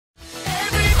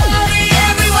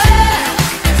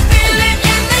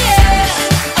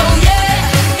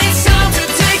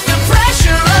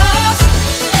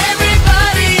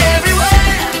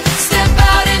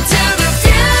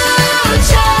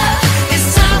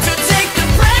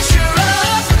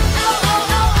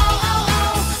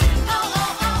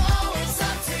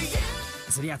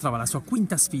trova la sua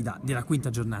quinta sfida della quinta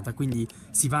giornata, quindi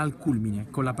si va al culmine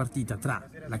con la partita tra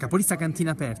la capolista Cantine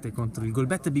Aperte contro il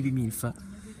Goldbet Milf,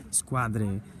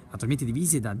 squadre attualmente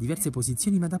divise da diverse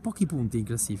posizioni ma da pochi punti in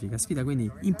classifica. Sfida quindi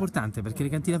importante perché le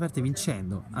Cantine Aperte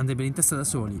vincendo andrebbero in testa da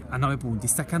soli a 9 punti,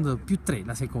 staccando più 3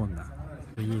 la seconda.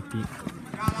 Proietti.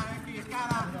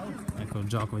 Ecco il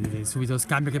gioco, vedete subito lo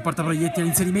scambio che porta Proietti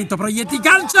all'inserimento. Proietti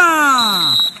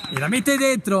calcia! E la mette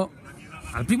dentro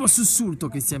al primo sussulto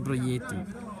Cristian Proietti,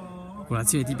 con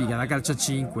l'azione tipica da calcio a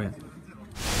 5.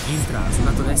 Entra sul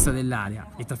lato destro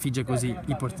dell'area e trafigge così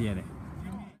il portiere.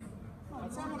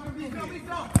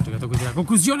 Ha giocato così la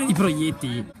conclusione di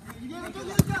Proietti.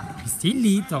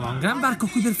 Pistilli trova un gran varco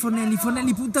qui per Fornelli.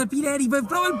 Fornelli punta al Pileri,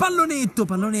 prova il pallonetto,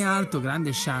 pallone alto,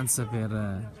 grande chance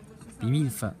per i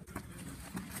Milf.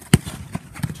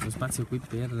 C'è lo spazio qui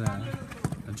per la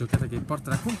giocata che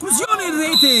porta alla conclusione in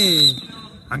rete.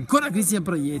 Ancora Cristian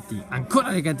Proietti, ancora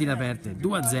le Cantine Aperte,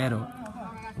 2-0.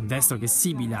 Un destro che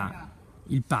sibila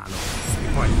il palo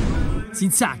e poi si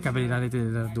insacca per la rete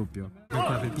del raddoppio.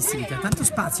 Ancora per Pistilli che ha tanto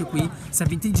spazio qui,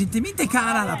 serve intelligentemente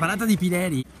cara la parata di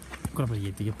Pileri. Ancora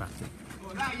Proietti che parte.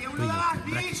 Proietti,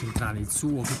 break centrale, il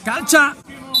suo che calcia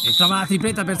e trova la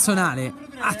tripletta personale.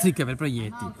 Hat-trick per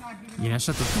Proietti. Viene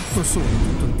lasciato tutto solo,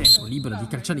 tutto il tempo libero di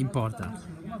calciare in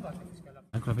porta.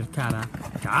 Ancora per Cara.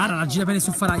 Cara la gira bene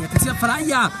su Faraglia. Attenzione a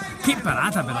Faraglia. Che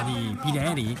parata però di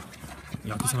Pileri. Gli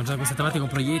occhi siamo già da questa parte con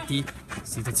Proietti.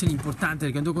 Situazione importante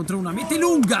perché è 2 contro 1. Mette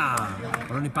lunga. Il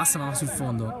pallone passa ma va sul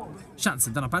fondo. Chance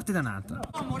da una parte e da un'altra.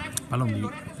 Palombi.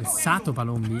 Pressato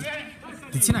Palombi.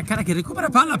 Attenzione a Cara che recupera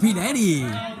palla. Pileri.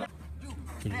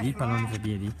 Che lì il pallone tra i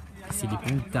piedi. Si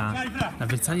ripunta.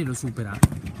 L'avversario lo supera.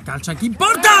 Calcia anche in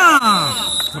porta.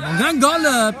 Trova un gran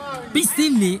gol.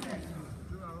 Pistilli.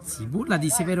 Si burla di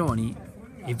Severoni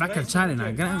e va a calciare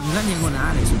un gran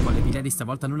diagonale sul quale Pileri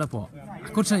stavolta non la può.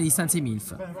 Accorcia le distanze i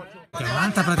Milf. Che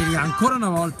un'alta prateria ancora una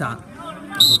volta.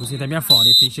 Così termina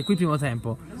fuori e finisce qui il primo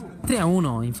tempo.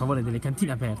 3-1 in favore delle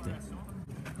Cantine Aperte.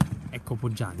 Ecco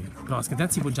Poggiani. Prova a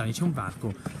scatenarsi Poggiani, c'è un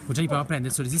varco. Poggiani prova a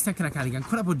prendersi, resiste anche la carica.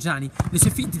 Ancora Poggiani, le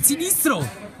sue finte, il sinistro.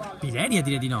 Pileri a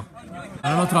dire di no.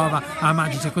 Non lo trova. Ah,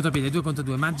 Maggi c'è contropiede, 2 contro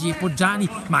 2. Maggi e Poggiani,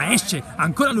 ma esce.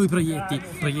 Ancora lui Proietti.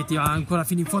 Proietti va ancora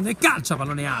fino in fondo e calcia,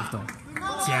 pallone alto.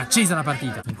 Si è accesa la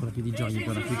partita. Ancora più di Gioia,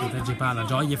 ancora qui protegge palla.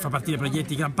 Gioia fa partire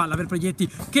Proietti, gran palla per Proietti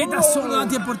che da solo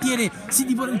davanti al portiere si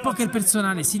divora il poker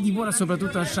personale, si divora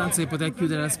soprattutto la chance di poter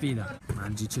chiudere la sfida.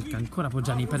 Maggi cerca ancora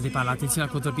Poggiani, perde palla, attenzione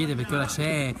al contropiede perché ora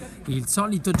c'è il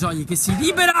solito Gioia che si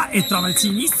libera e trova il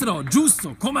sinistro,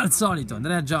 giusto, come al solito.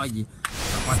 Andrea Gioia,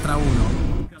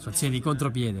 4-1, su azione di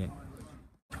contropiede.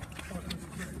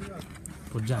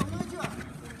 Poggiani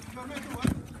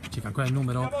cerca ancora il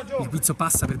numero, il guizzo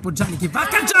passa per Poggiani che va a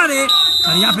calciare,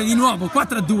 la riapre di nuovo,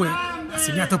 4-2, ha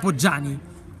segnato Poggiani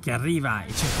che arriva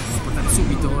e cerca di portare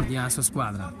subito ordine alla sua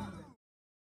squadra.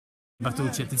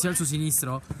 Bartucci, attenzione al suo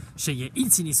sinistro, sceglie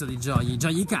il sinistro di Gioia,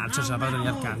 Gioia calcia, c'è la palla degli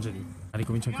Arcangeli.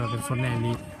 Ricomincia ancora per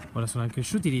Fornelli, ora sono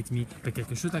cresciuti i ritmi perché è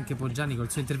cresciuto anche Poggiani col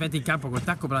suo intervento in campo, col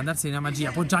tacco per andarsi nella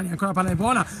magia. Poggiani ancora la palla è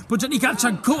buona, Poggiani calcia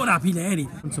ancora, Pileri.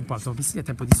 Non sopporto, Pistilli ha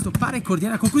tempo di stoppare e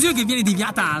coordina la conclusione che viene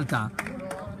deviata alta.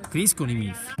 Crescono i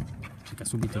Milf. Cerca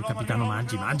subito il capitano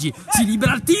Maggi. Maggi si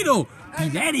libera al tiro.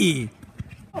 Pileri.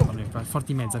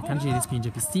 Forti in mezzo. Arcangeli respinge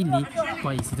Pistilli.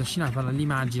 Poi si trascina la palla lì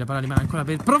Maggi. La palla rimane ancora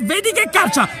per Provvedi che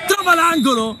calcia. Trova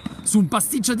l'angolo su un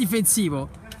pasticcio difensivo.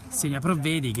 Segna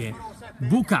Provvedi che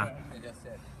buca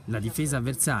la difesa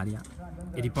avversaria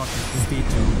e riporta il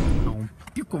punteggio a un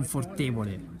più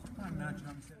confortevole.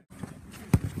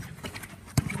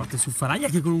 Forte su Faraglia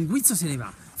che con un guizzo se ne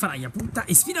va. Faraglia punta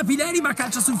e sfida Pileri ma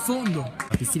calcia sul fondo.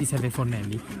 A Pistilli serve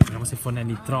Fornelli. Vediamo se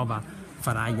Fornelli trova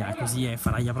Faraglia. Così è,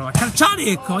 Faraglia prova a calciare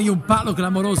e coglie un palo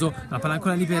clamoroso. La palla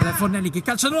ancora lì per Fornelli che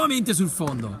calcia nuovamente sul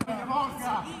fondo.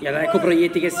 E allora ecco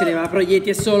Proietti che se ne va.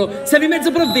 Proietti è solo, serve in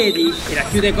mezzo Provvedi e la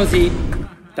chiude così.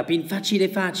 Tapin facile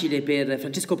facile per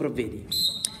Francesco Provvedi.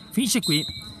 Finisce qui.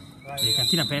 Le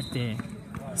Cantine Aperte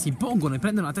si impongono e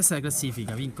prendono la testa della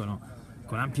classifica. Vincono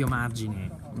con ampio margine.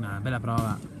 Una bella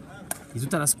prova di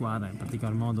tutta la squadra, in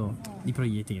particolar modo di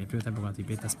Proietti che nel primo tempo con la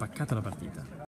tripletta ha spaccato la partita.